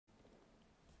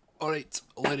Alright,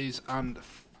 ladies and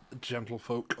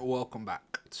gentlefolk, welcome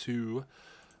back to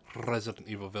Resident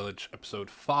Evil Village episode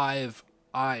 5.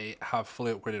 I have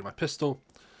fully upgraded my pistol.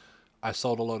 I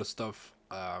sold a load of stuff.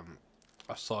 I've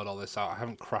sorted all this out. I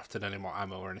haven't crafted any more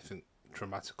ammo or anything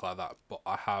dramatic like that, but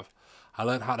I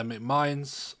learned how to make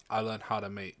mines. I learned how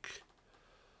to make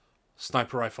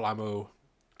sniper rifle ammo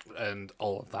and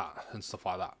all of that and stuff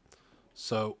like that.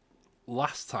 So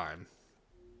last time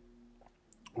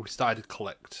we started to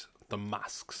collect the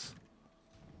masks.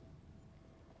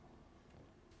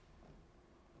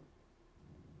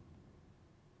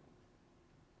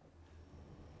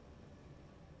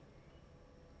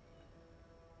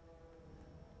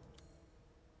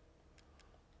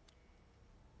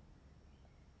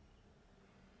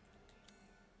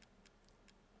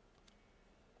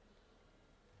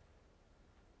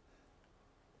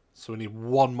 So we need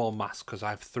one more mask because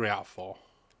I have 3 out of 4.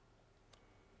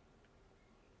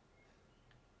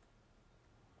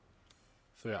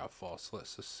 Three out of 4, so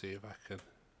let's just see if I can.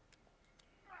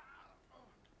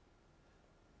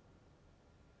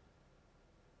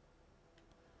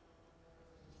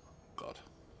 God.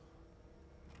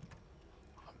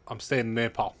 I'm staying in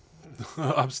Nepal.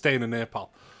 I'm staying in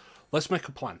Nepal. Let's make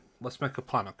a plan. Let's make a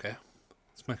plan, okay?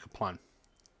 Let's make a plan.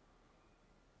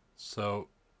 So,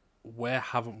 where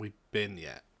haven't we been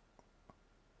yet?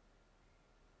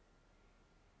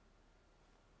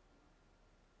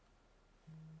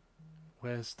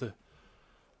 Where's the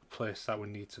place that we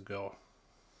need to go?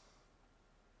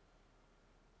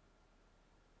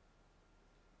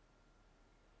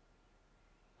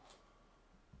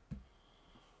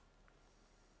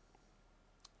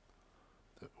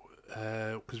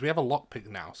 Because we have a lockpick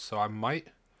now, so I'm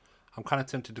kind of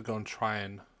tempted to go and try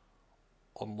and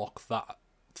unlock that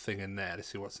thing in there to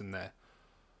see what's in there.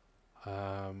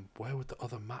 Where would the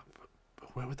other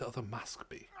mask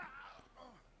be?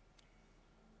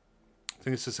 I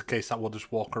think it's just a case that we'll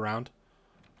just walk around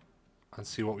and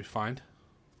see what we find.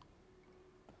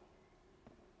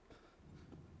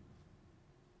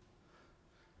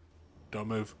 Don't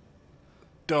move.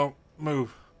 Don't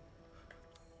move.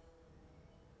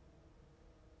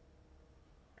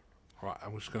 Right,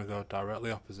 I'm just going to go directly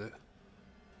opposite.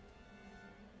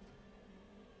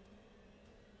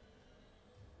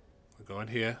 We're going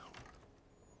here.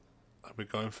 And we're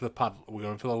going for the paddle. We're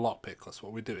going for the lockpick. That's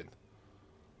what we're doing.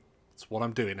 That's what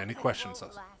I'm doing. Any questions?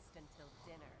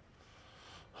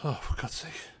 Oh, for God's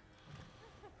sake.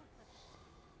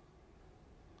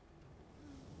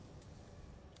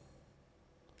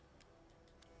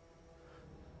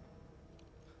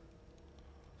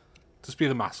 Just be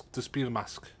the mask. Just be the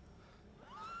mask.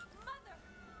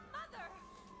 Mother.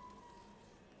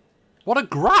 What a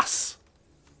grass!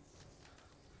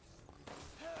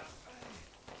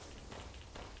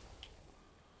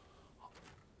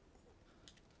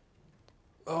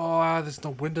 Oh, there's no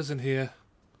windows in here.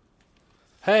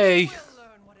 Hey,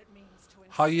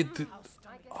 how you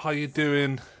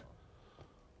doing?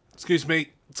 Excuse me.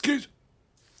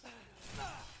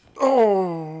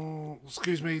 Oh,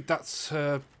 excuse me. That's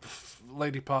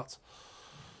lady parts.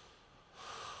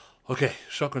 Okay,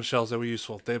 shotgun shells. They were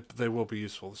useful. They will be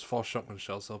useful. There's 4 shotgun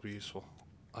shells. They'll be useful.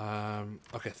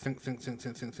 Okay.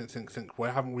 Think.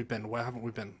 Where haven't we been?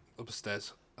 Up the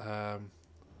stairs.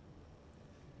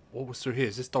 What was through here?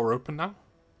 Is this door open now?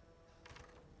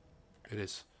 It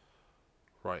is.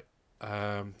 Right.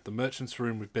 The merchant's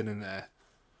room, we've been in there.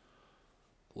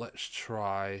 Let's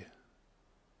try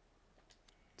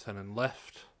turning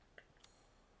left.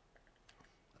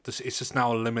 It's just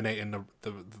now eliminating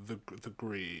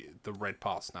the red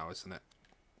parts now, isn't it?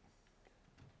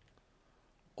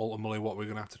 Ultimately, what we're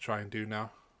gonna have to try and do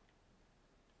now.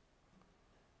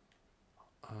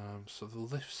 So the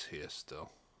lift's here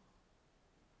still.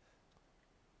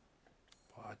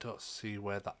 I don't see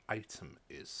where the item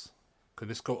is. Can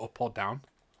this go up or down?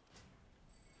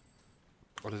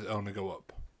 Or does it only go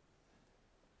up?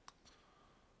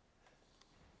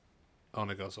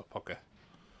 Only goes up, okay.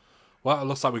 Well, it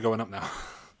looks like we're going up now.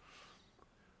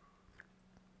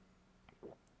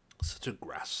 Such a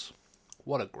grass.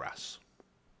 What a grass.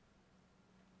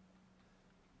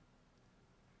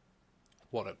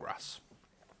 What a grass.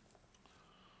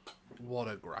 What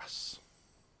a grass.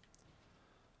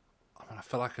 I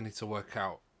feel like I need to work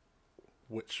out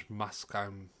which mask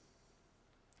I'm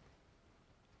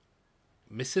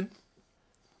missing.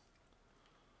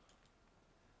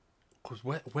 Because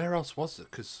where else was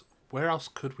it? Because where else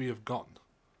could we have gone?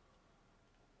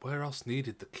 Where else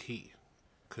needed the key?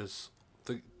 Because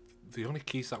the only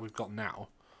keys that we've got now,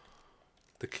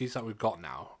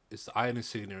 is the iron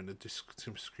insignia and the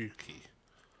screw key.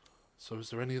 So is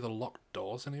there any other locked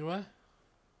doors anywhere?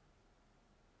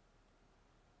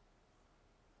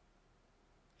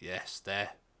 Yes,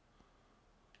 there.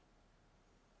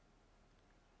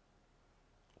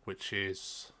 Which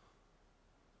is...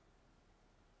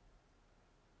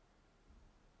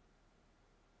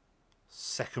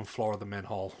 second floor of the main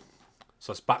hall.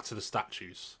 So it's back to the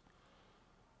statues.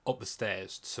 Up the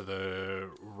stairs to the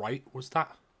right, was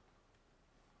that?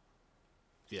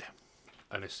 Yeah.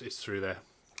 And it's through there.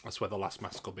 That's where the last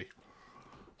mask will be.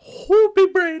 Oh,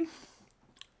 big brain!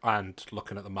 And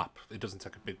looking at the map, it doesn't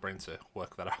take a big brain to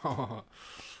work that out.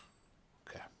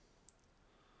 Okay.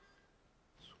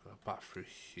 So we'll go back through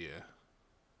here.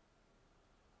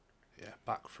 Yeah,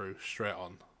 back through, straight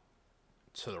on.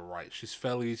 To the right. She's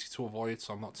fairly easy to avoid,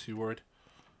 so I'm not too worried.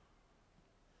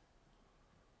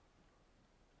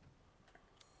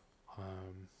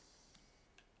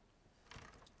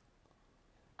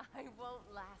 I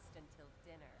won't last until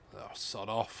dinner. Oh, sod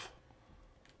off.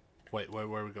 Wait, where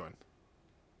are we going?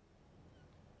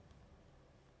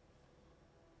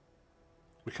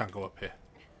 We can't go up here.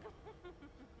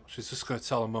 She's just going to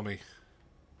tell her mummy.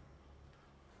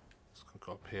 Just going to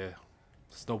go up here.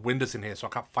 There's no windows in here, so I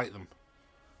can't fight them.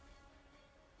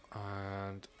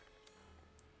 And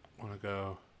I want to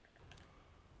go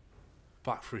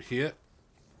back through here.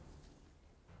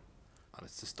 And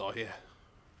it's this door here.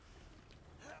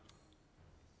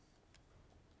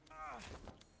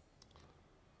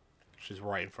 She's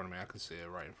right in front of me. I can see her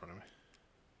right in front of me.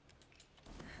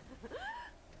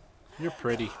 You're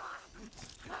pretty.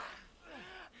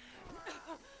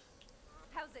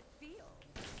 How's it feel?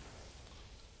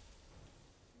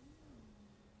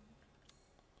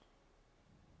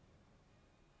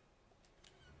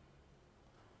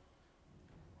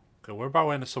 Okay, we're about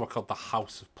to enter somewhere called the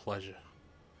House of Pleasure.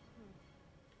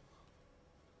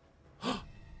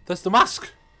 There's the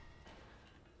mask!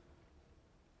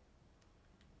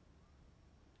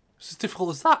 It's as difficult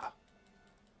as that.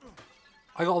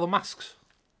 I got all the masks.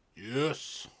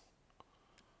 Yes.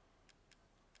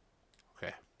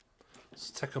 Okay. Let's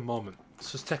take a moment.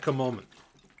 Let's just take a moment.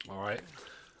 Alright.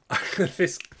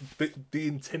 The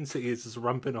intensity is just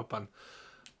ramping up and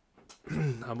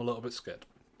I'm a little bit scared.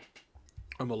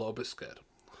 I'm a little bit scared.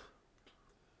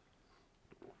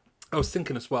 I was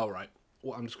thinking as well, right?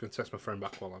 Well, I'm just going to text my friend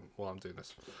back while I'm doing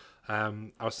this. I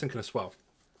was thinking as well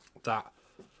that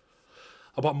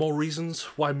about more reasons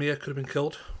why Mia could have been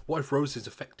killed. What if Rose is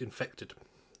infected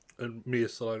and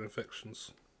Mia's still had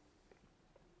infections?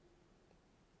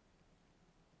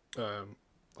 I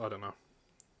don't know.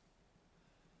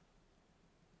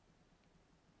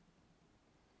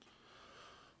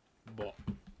 But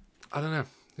I don't know.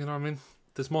 You know what I mean?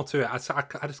 There's more to it. I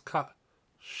just can't.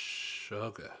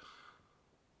 Sugar.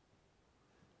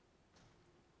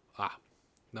 Ah,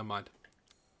 never mind.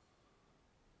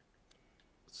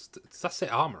 That's the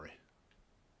armory.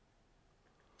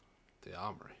 The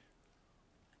armory.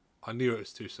 I knew it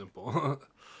was too simple.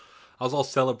 I was all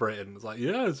celebrating. It's like,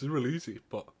 yeah, this is really easy.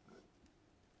 But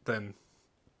then,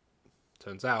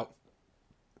 turns out.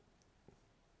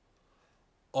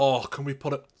 Oh, can we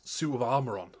put a suit of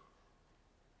armor on?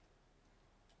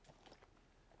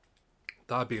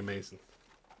 That'd be amazing.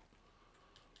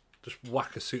 Just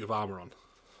whack a suit of armor on.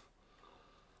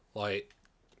 Like,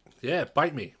 yeah,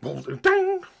 bite me.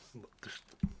 Dang!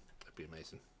 That'd be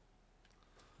amazing.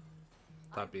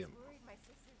 That'd be amazing. My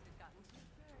sisters had gotten to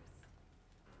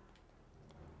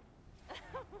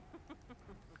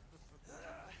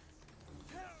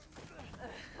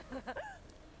first.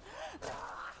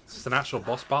 This is an actual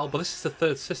boss battle, but this is the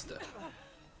third sister.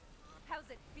 How's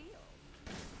it feel?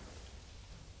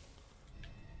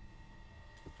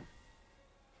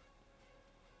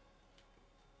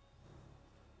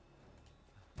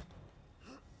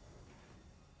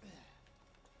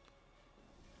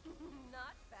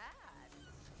 Not bad.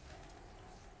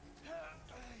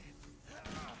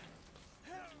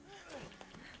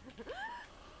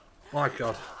 My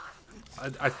god.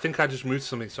 I think I just moved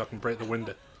something so I can break the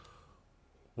window.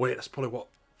 Wait, that's probably what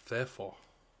they're for.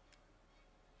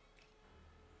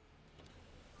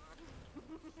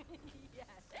 Yes.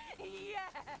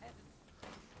 Yes.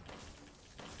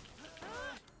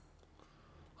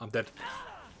 I'm dead.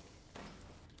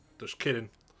 Just kidding.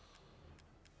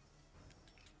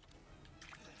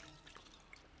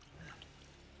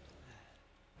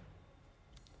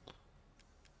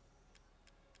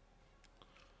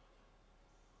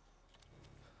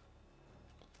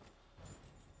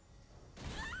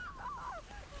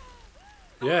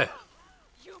 Yeah.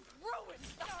 You've ruined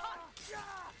the hunt.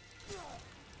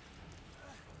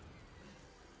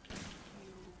 You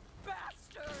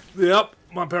bastard. Yep.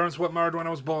 My parents weren't married when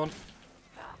I was born.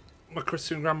 My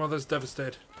Christian grandmother's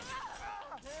devastated.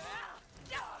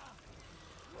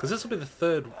 Because this will be the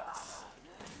third.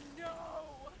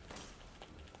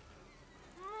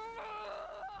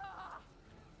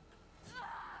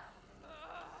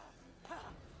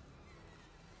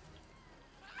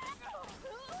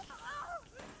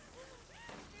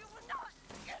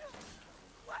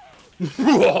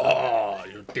 Oh,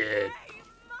 you're dead. Hey,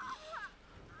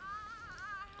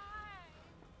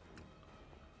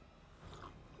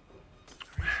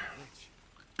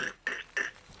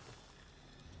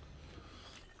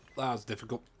 That was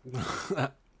difficult.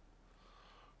 Okay.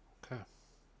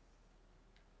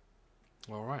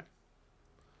 All right.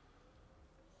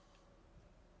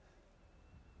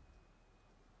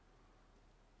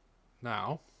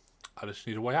 Now, I just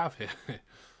need a way out of here.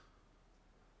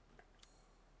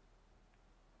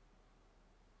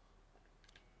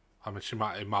 I mean,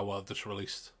 it might well have just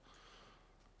released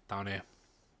down here.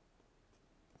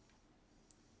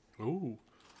 Ooh.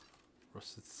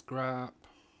 Rusted scrap.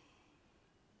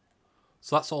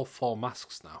 So that's all 4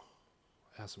 masks now.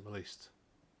 It hasn't released.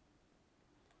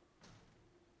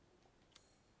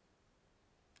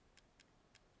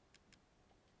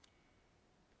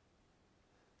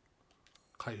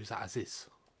 Can't use that as is.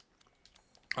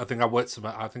 I think I worked some.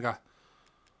 I think I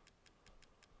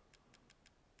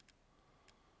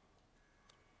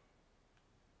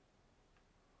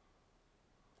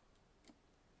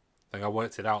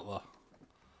worked it out though.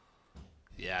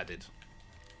 Yeah, I did.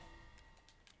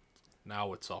 Now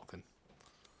we're talking.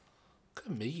 Look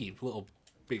at me, you little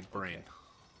big brain.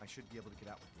 I should be able to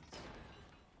get out with these.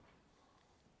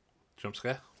 Jump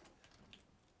scare.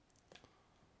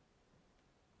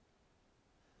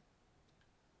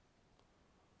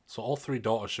 So all 3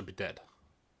 daughters should be dead.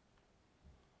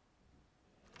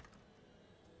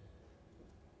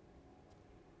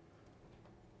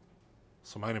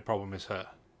 So my only problem is her.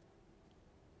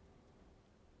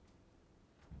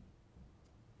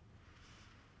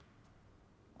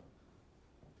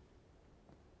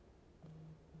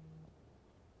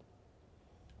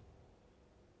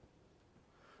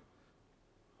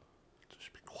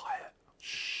 Just be quiet.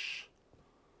 Shh.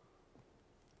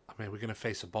 I mean, we're going to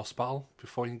face a boss battle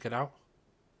before you can get out.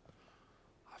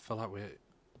 I feel like we're...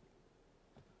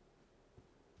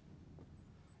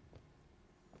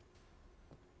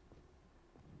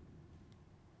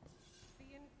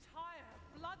 The entire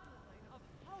bloodline of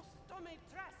House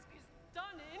Domitresk is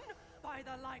done in by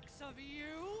the likes of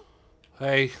you.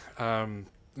 Hey,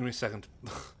 give me a second.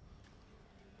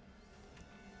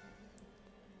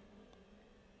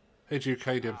 Hey Duke,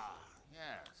 how you doing?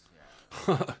 Yes.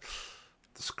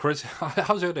 This crazy.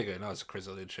 How's your day going? No, it's a crazy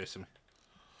alien chasing me.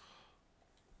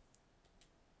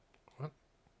 What?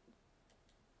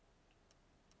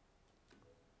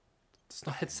 It's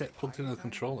not headset plugged into the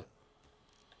controller.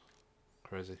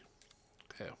 Crazy.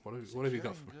 Okay, what have you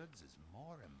got for me? Goods is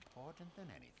more important than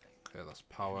anything. Okay, that's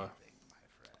power. Anything, my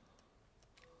friend.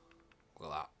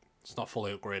 Look at that. It's not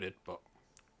fully upgraded, but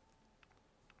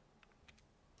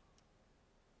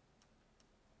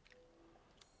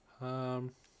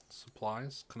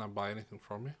supplies. Can I buy anything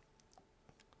from you?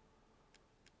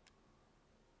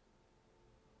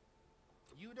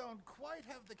 You don't quite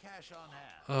have the cash on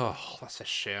hand. Oh, that's a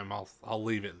shame. I'll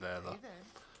leave it there though. Hey then.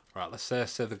 Right, let's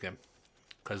save the game,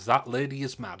 because that lady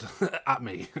is mad at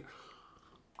me.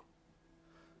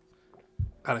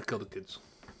 And I killed the kids.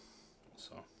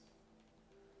 So.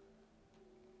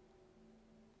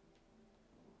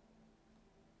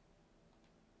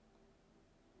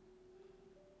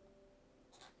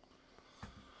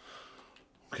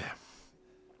 Okay.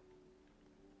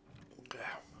 Okay.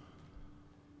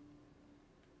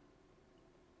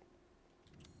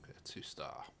 Okay,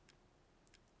 2-star.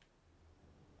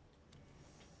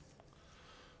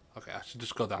 Okay, I should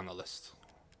just go down the list.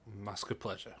 Mask of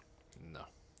Pleasure. No.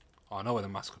 Oh, I know where the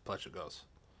Mask of Pleasure goes.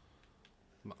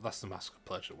 That's the Mask of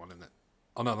Pleasure one, isn't it?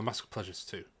 Oh no, the Mask of Pleasure is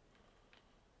 2.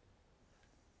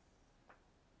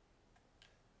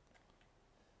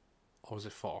 Or was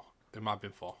it 4? It might have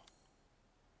been 4.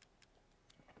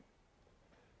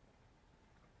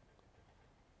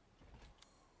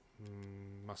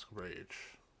 Mask of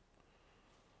Rage.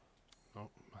 No.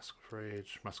 Mask of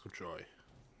Rage. Mask of Joy.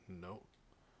 No.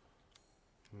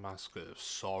 Mask of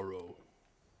Sorrow.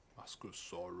 Mask of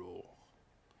Sorrow.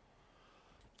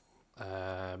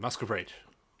 Mask of Rage.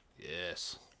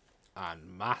 Yes.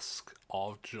 And Mask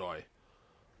of Joy.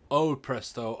 Oh,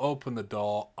 presto. Open the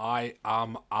door. I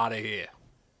am out of here.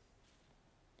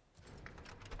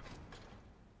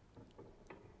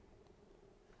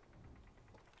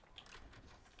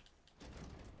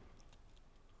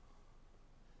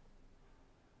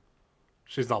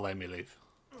 She's not letting me leave.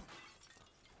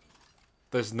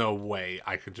 There's no way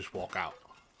I could just walk out.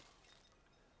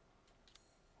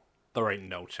 There ain't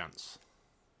no chance.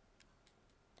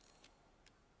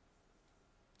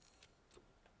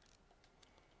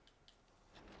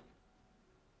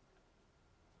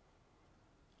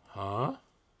 Huh?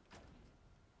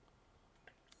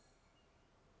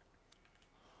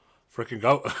 Freaking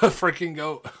goat. Freaking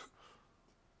goat.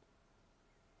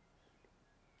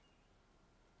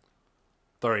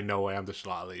 There ain't no way I'm just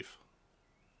allowed to leave.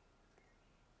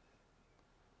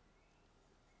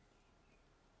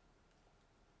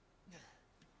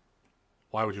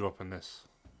 Why would you open this?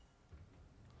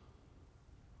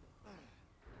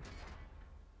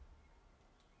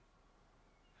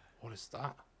 What is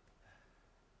that?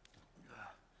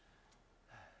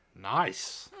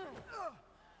 Nice.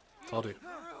 Told you.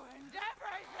 Ruined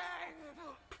everything.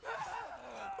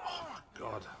 Oh my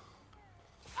god.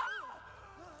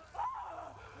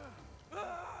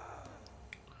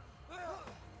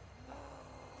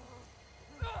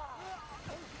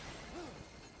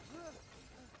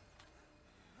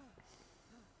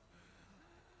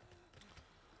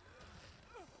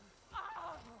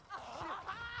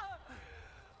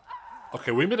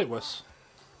 Okay, we made it worse.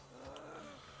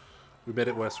 We made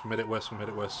it worse, we made it worse, we made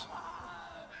it worse.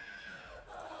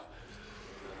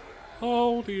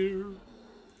 Oh dear.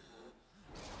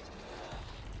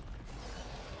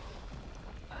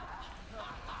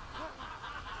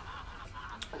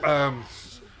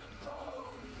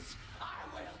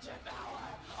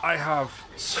 I have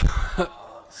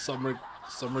some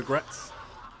regrets.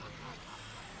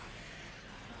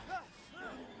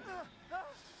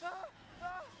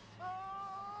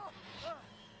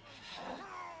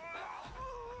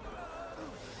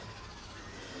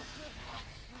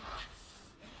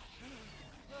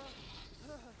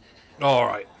 All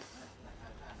right.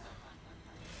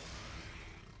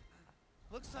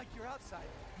 Looks like your outside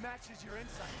matches your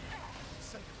inside.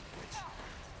 Son of a bitch.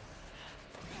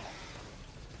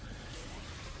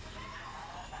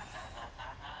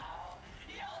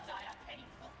 You'll die a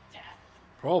painful death.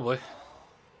 Probably.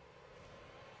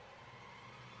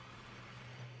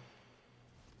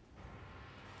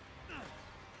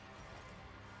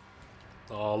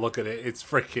 Oh, look at it. It's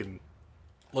freaking...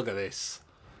 Look at this.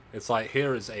 It's like,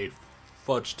 here is a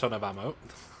fudge ton of ammo.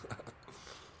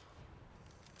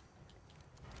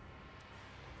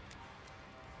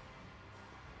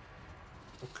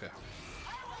 Okay.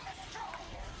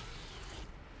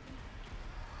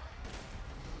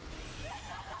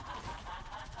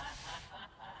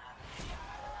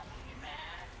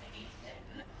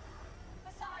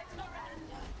 Besides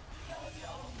Miranda, you're the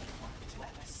only one to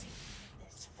ever see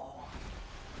this form.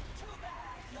 Too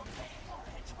bad you'll pay for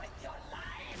it with your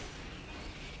life.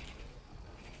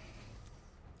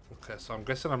 Okay, so I'm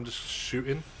guessing I'm just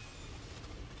shooting.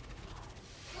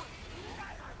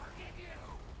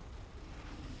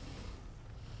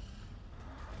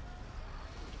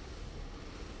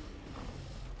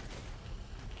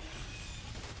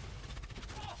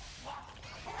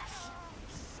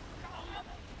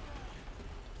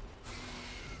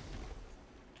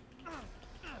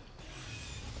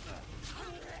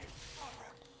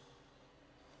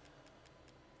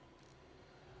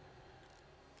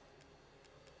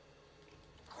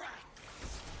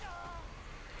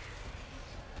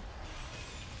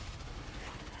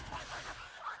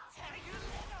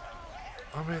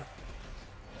 I mean,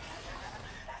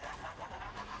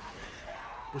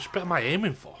 which bit am I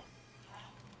aiming for?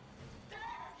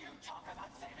 You talk about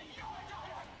saving your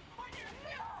daughter when you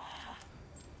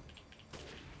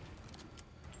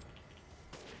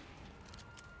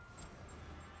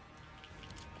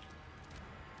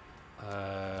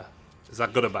Is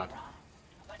that good or bad?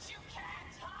 but you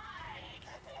can't hide.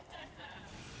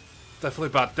 Definitely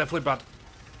bad, definitely bad.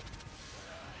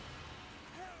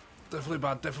 Definitely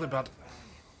bad, definitely bad.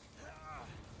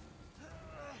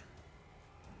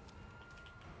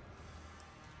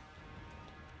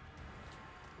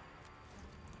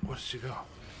 Where did she go?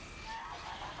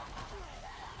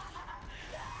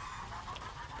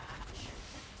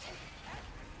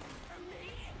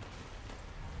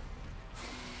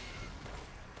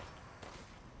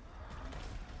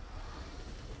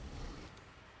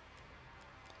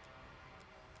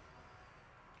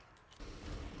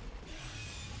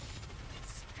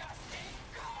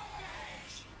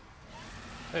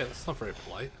 Hey, that's not very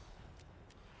polite.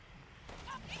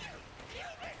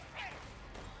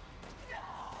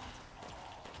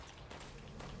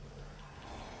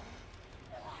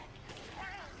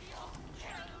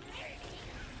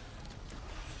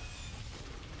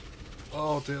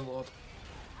 Oh dear lord.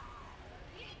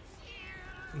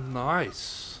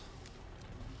 Nice.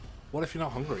 What if you're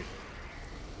not hungry?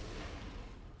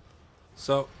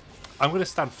 So, I'm going to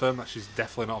stand firm that she's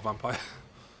definitely not a vampire.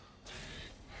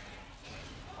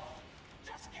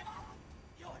 Just give up.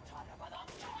 Your daughter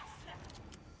belongs to us now.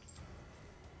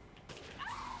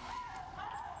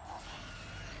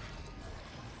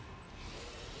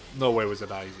 No way was it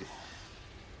that easy.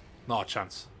 Not a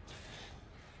chance.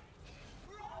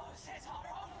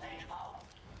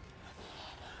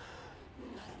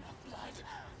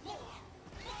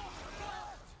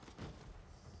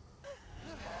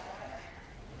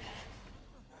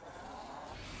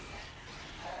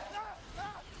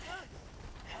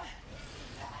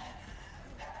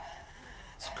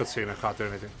 cutscene, I can't do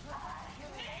anything.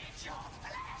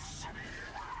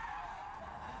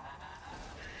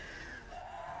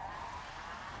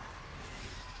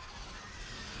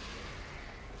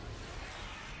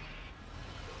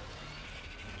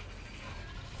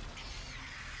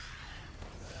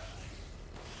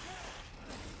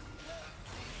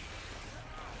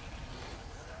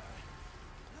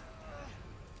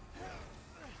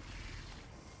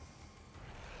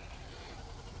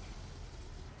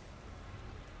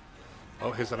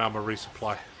 Oh, here's an ammo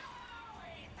resupply.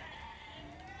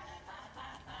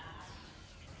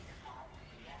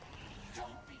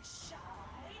 Don't be shy.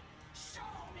 Show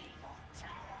me your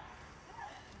talent.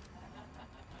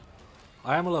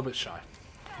 I am a little bit shy.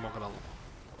 I'm not gonna lie.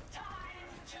 Time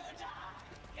to die.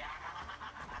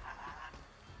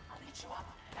 I'll eat you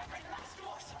up, every last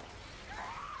morsel.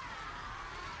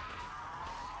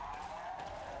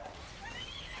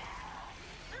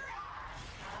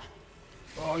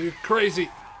 Oh, you're crazy.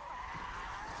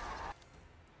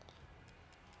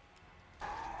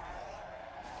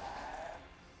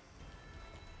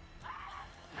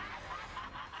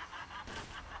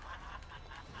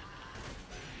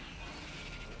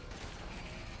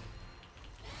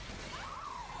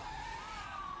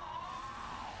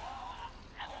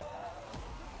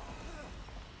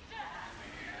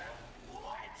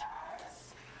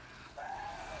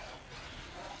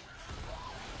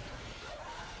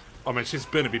 I mean, she's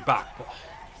gonna be back, but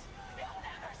You'll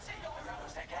never see your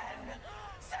rose again.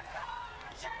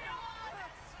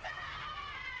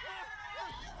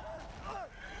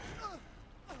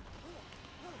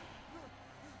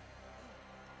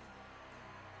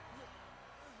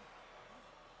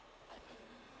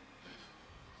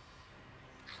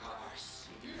 Curse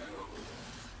you.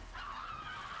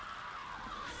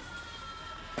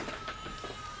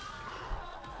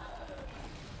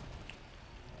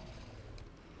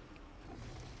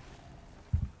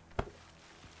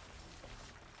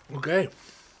 okay.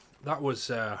 That was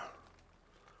a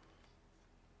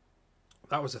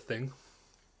thing.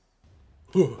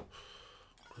 Whew.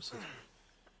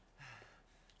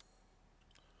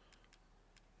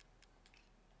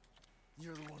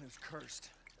 You're the one who's cursed.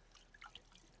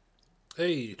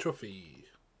 Hey, trophy.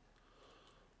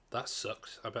 That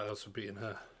sucks. I bet that's for beating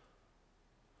her.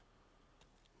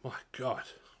 My God.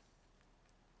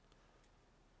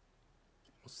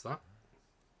 What's that?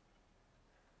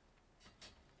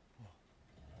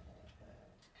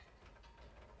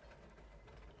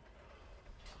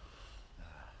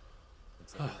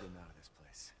 Looks like we're getting out of this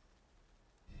place.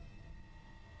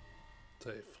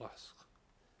 Dirty flask.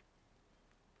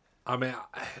 I mean,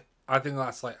 I think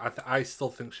that's like I still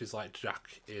think she's like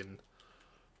Jack in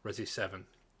Resi 7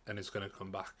 and is going to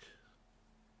come back.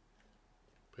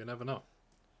 But you never know.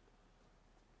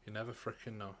 You never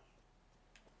freaking know.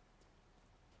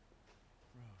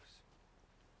 Rose.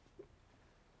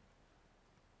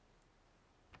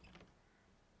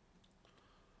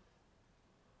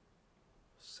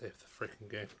 Save the freaking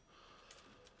game.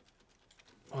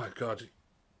 My God.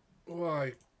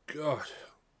 My God.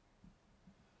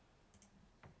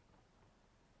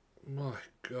 My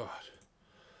God.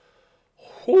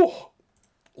 Whew.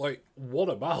 Like, what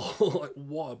a battle. Like,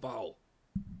 what a battle.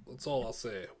 That's all I'll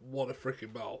say. What a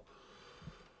freaking battle.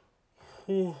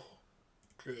 Whew.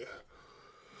 Okay.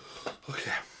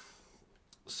 Okay.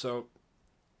 So,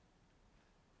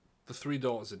 the three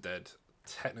daughters are dead.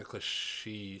 Technically,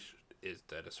 she is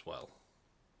dead as well.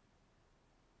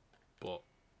 But,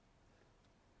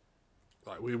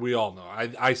 like, we all know.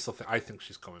 I still think, I think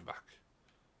she's coming back.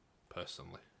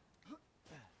 Personally.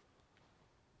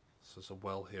 So there's a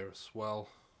well here as well.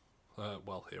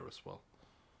 Well here as well.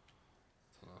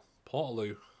 So,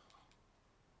 Portaloo.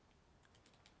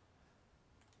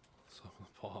 So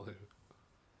Portaloo.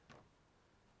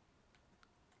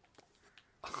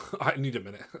 I need a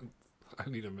minute. I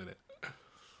need a minute.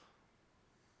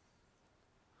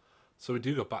 So we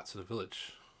do go back to the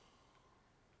village.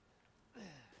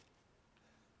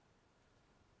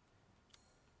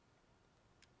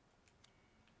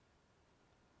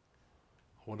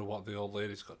 I wonder what the old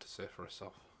lady's got to say for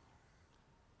herself.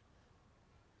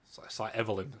 It's like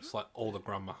Evelyn. It's like older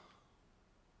grandma.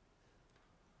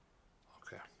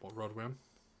 Okay, what road are we on?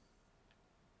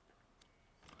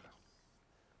 Okay.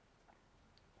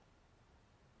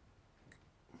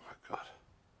 Oh my God.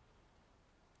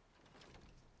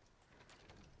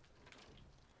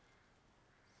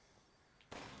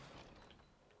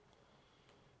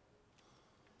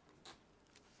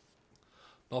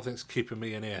 Nothing's keeping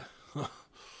me in here.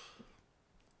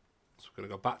 So we're going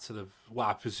to go back to the... Well,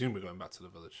 I presume we're going back to the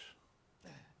village.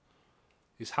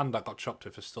 His hand that got chopped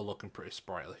off is still looking pretty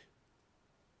sprightly.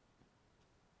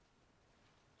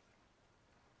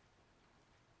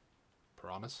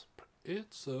 Piranhas.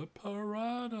 It's a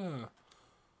piranha.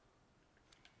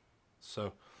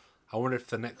 So, I wonder if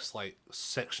the next like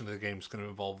section of the game is going to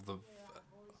involve the.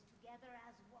 Together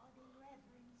as one in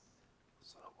reverence.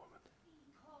 Is that a woman?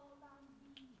 We call on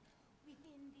thee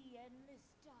within the endless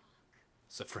dark.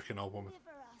 It's a freaking old woman.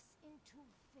 Deliver us into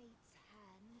fate's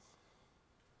hands.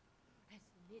 As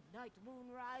the midnight moon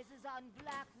rises on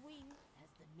black wings,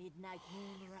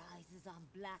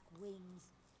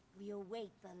 we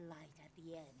await the light at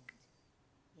the end.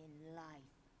 In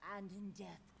life and in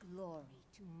death, glory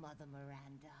to Mother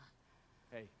Miranda.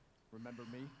 Hey, remember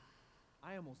me?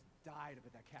 I almost died up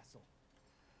at that castle.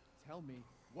 Tell me,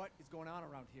 what is going on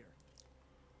around here?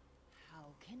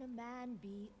 How can a man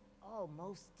be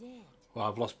almost dead? Well,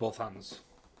 I've lost both hands.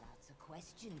 That's a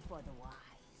question for the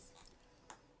wise.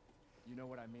 You know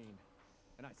what I mean.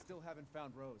 And I still haven't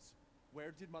found Rose.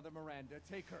 Where did Mother Miranda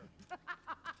take her?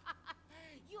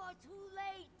 You're too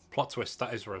late. Plot twist,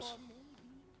 that is Rose. Or maybe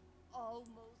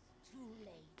almost too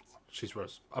late. She's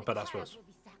Rose. I bet that's Child Rose. will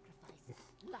be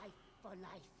sacrificed, life for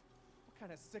life. What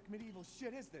kind of sick medieval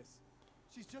shit is this?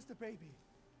 She's just a baby.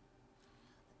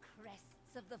 The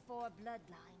crests of the four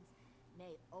bloodlines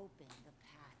may open the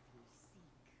path you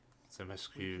seek. To Will you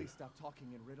rescue. please stop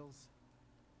talking in riddles?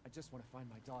 I just want to find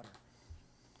my daughter.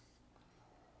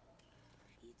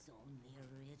 It's only a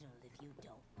riddle if you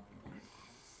don't know the answer.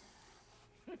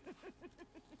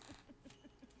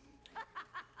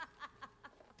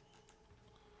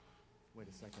 Wait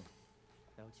a second.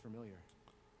 That looks familiar.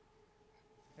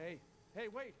 Hey,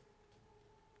 wait!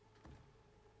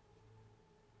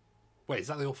 Wait, is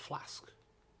that the old flask?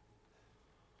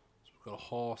 So we've got a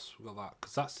horse, we've got that.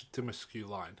 Because that's the Timiskew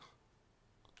line.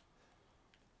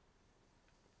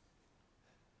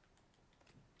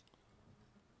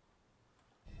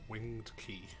 Winged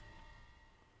key.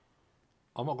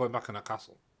 I'm not going back in that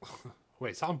castle.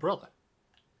 Wait, it's that umbrella.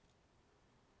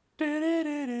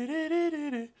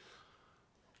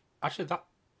 Actually, that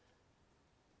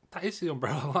is the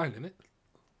umbrella line, isn't it?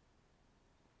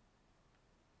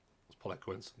 It's probably a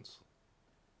coincidence.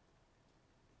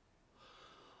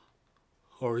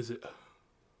 Or is it?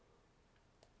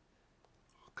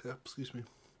 Okay, excuse me.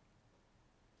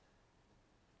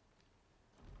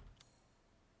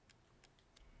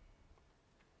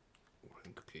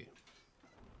 Winged key.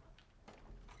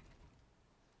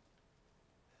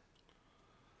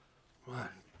 Man,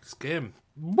 this game.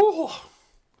 Oh,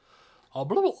 blah,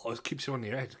 blah, blah. It keeps you on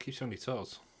your edge, it keeps you on your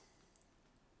toes.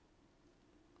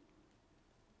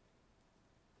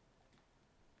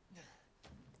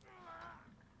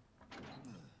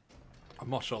 I'm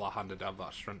not sure that handed have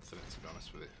that strength in it, to be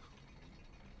honest with you.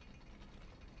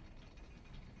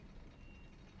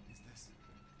 Is this?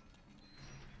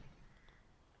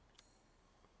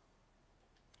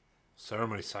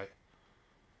 Ceremony site.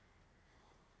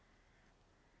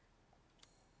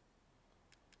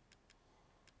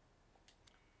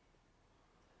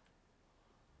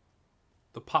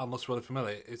 The pattern looks really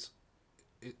familiar. It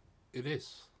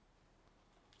is.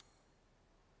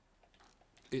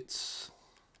 It's.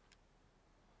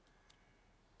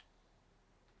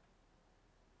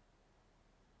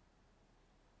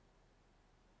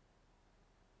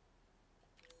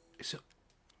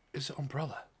 Is it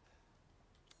umbrella?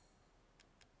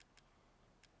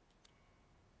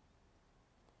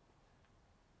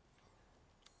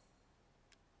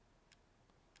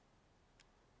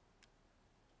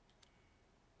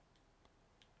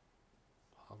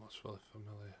 Oh, that's really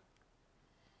familiar.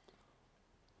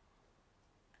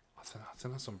 I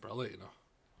think that's umbrella, you know.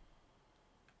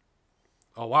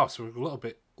 Oh wow, so we're a little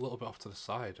bit off to the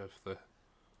side of the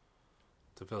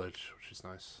village, which is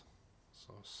nice.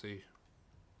 So I'll see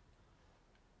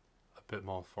a bit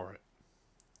more for it.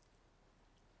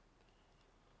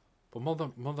 But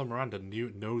Mother Miranda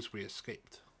knows we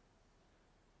escaped.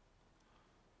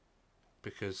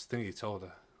 Because Thingy told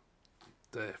her.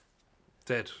 The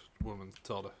dead woman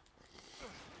told her.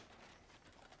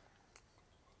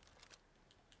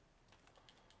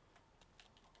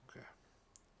 Okay.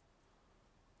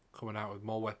 Coming out with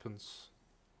more weapons.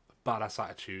 A badass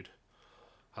attitude.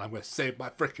 And I'm going to save my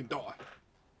freaking daughter.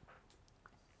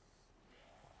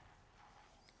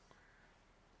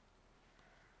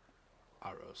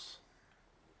 Arrows.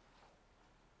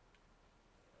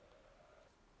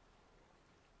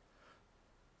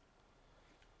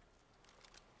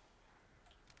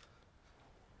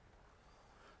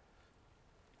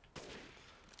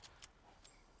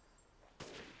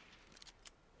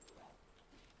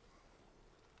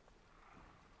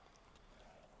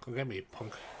 Come get me,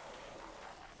 punk.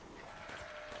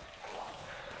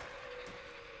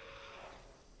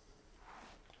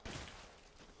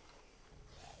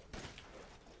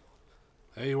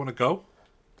 Hey, you want to go?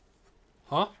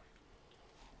 Huh?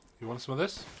 You want some of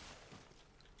this?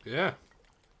 Yeah.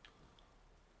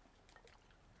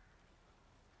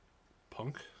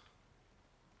 Punk.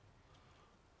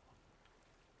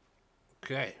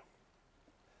 Okay.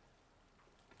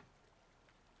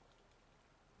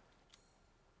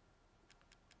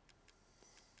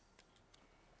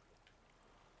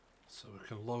 So we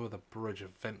can lower the bridge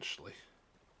eventually.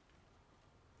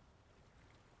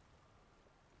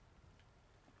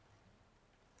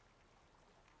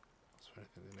 Is there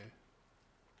anything in here?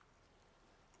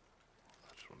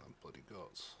 I just want them bloody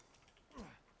goats.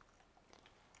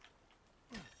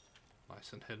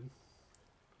 Nice and hidden.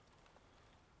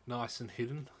 Nice and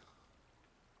hidden.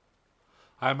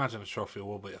 I imagine a trophy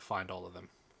will be to find all of them.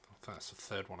 I think that's the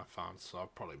third one I found, so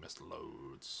I've probably missed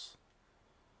loads.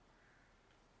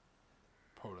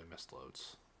 Probably missed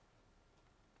loads.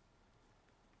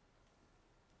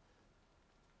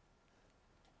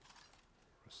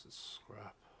 Rest is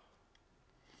scrap.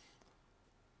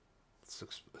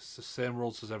 It's the same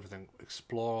rules as everything.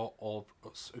 Explore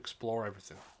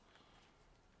everything.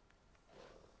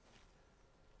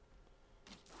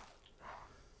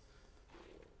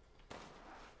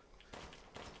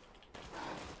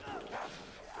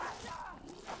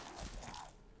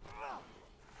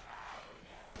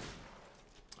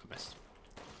 I missed.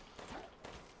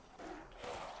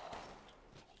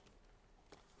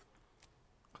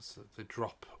 Because they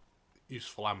drop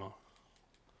useful ammo.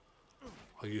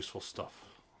 Or useful stuff.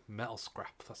 Metal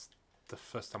scrap. That's the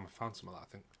first time I found some of that, I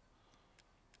think.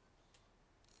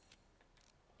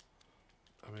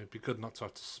 I mean, it'd be good not to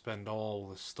have to spend all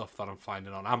the stuff that I'm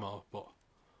finding on ammo, but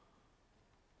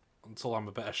until I'm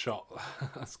a better shot,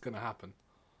 that's going to happen.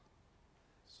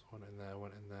 So went in there,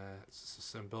 went in there. Is this the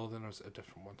same building or is it a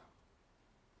different one?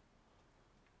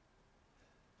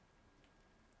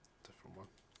 Different one.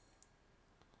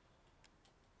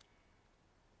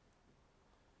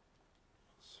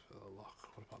 Let's fill the lock.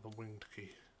 What about the winged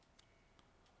key?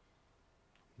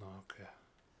 No, okay.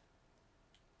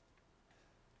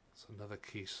 There's another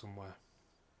key somewhere.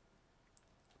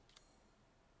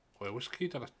 Wait, which key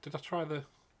did I try the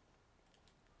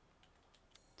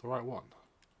right one?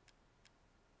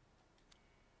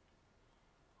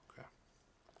 Okay.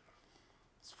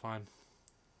 It's fine.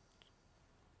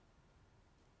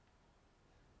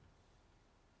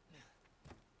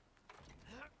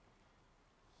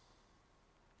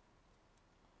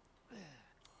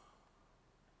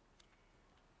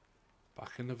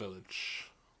 Back in the village.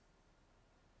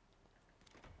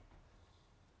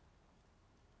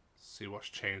 See what's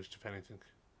changed, if anything.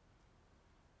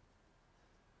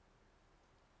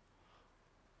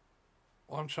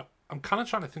 Well, I'm kind of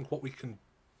trying to think what we can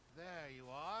There you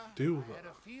are. do. I had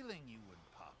a feeling you would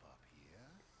pop up here.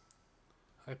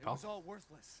 Hey, It pal. was all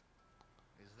worthless.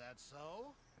 Is that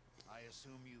so? I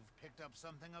assume you've picked up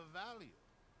something of value.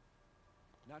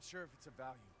 Not sure if it's of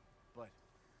value, but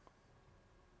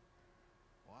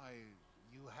Why,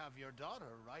 you have your daughter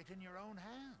right in your own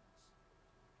hands.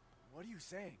 what are you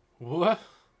saying? What?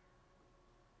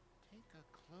 Take a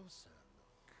closer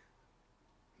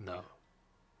look. No.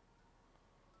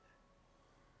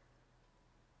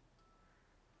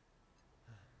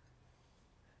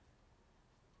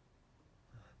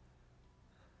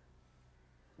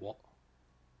 What?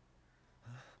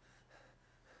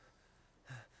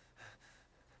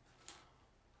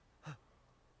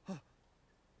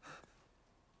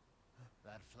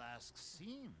 That flask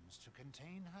seems to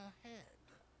contain her head.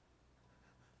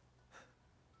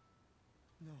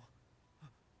 No.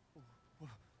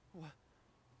 What?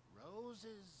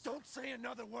 Roses. Don't say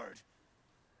another word.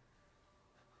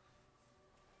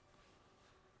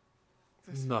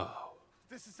 No.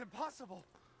 This is impossible.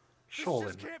 Surely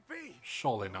This just not. can't be.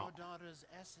 Surely Your not. daughter's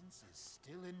essence is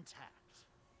still intact.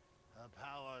 Her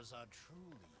powers are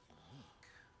truly unique.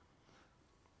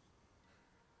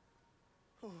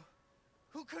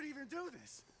 Who could even do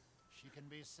this? She can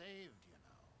be saved, you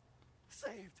know.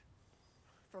 Saved?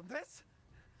 From this?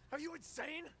 Are you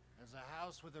insane? There's a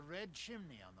house with a red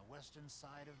chimney on the western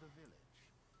side of the village.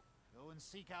 Go and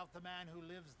seek out the man who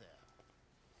lives there,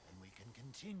 and we can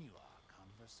continue our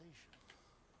conversation.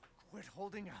 Quit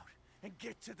holding out and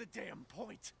get to the damn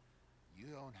point. You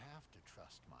don't have to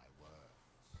trust my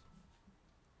words.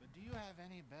 But do you have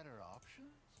any better options?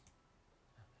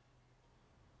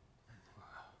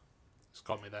 It's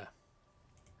got me there.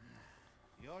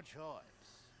 Your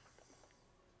choice.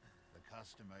 The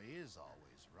customer is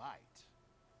always right.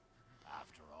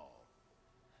 After all.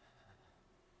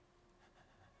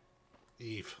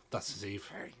 Eve. That's his Eve.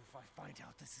 Hey, if I find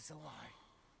out this is a lie.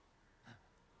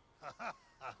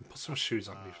 Put some shoes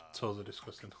on me. Totally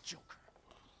disgusting. Joker.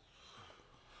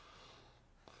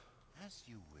 As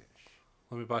you wish.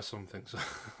 Let me buy some things.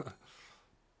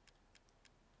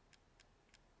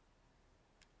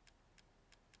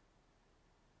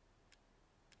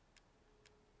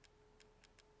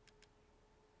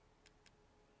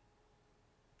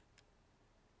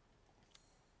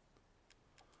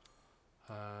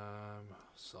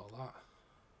 Sell that.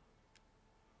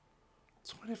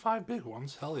 25 big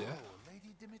ones, hell yeah. Oh,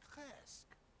 Lady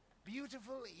Dimitrescu.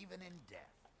 Beautiful even in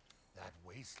death. That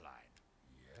waistline.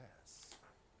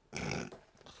 Yes.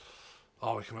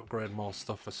 Oh, we can upgrade more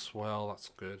stuff as well, that's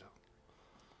good.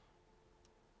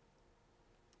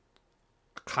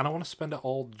 I kind of want to spend it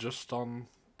all just on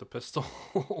the pistol.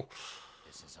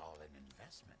 This is all an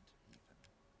investment,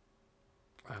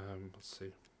 even. Let's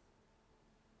see.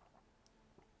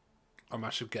 I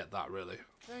should get that, really.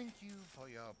 Thank you for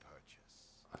your purchase.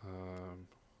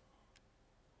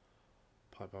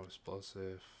 Pipe bomb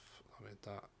explosive. I need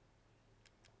that.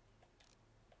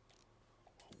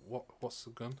 What's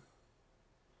the gun?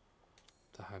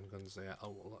 The handguns there.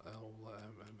 I'll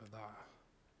remember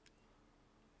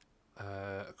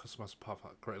that. Customized part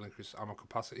greatly increased ammo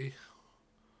capacity.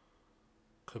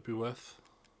 Could be worth.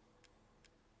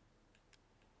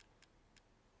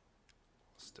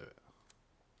 Let's do it.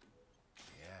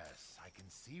 Yes, I can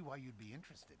see why you'd be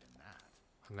interested in that.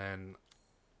 And then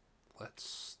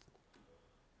let's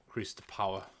increase the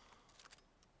power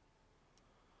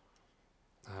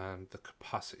and the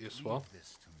capacity as well. Leave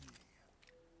this to me.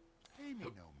 Pay me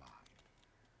no mind.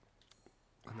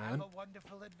 And Have then a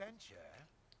wonderful adventure.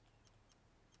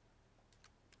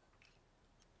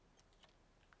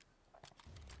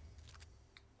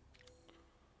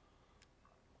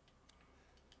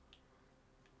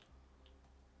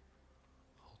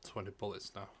 hold 20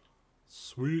 bullets now.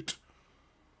 Sweet.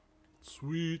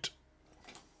 Sweet.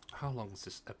 How long has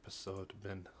this episode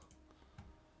been?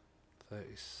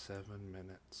 37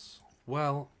 minutes.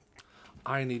 Well,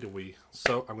 I need a wee,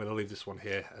 so I'm going to leave this one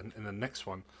here, and in the next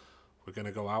one we're going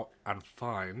to go out and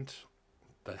find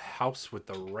the house with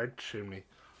the red chimney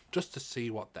just to see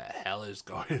what the hell is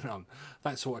going on.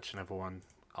 Thanks for watching, everyone.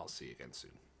 I'll see you again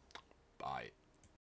soon. Bye.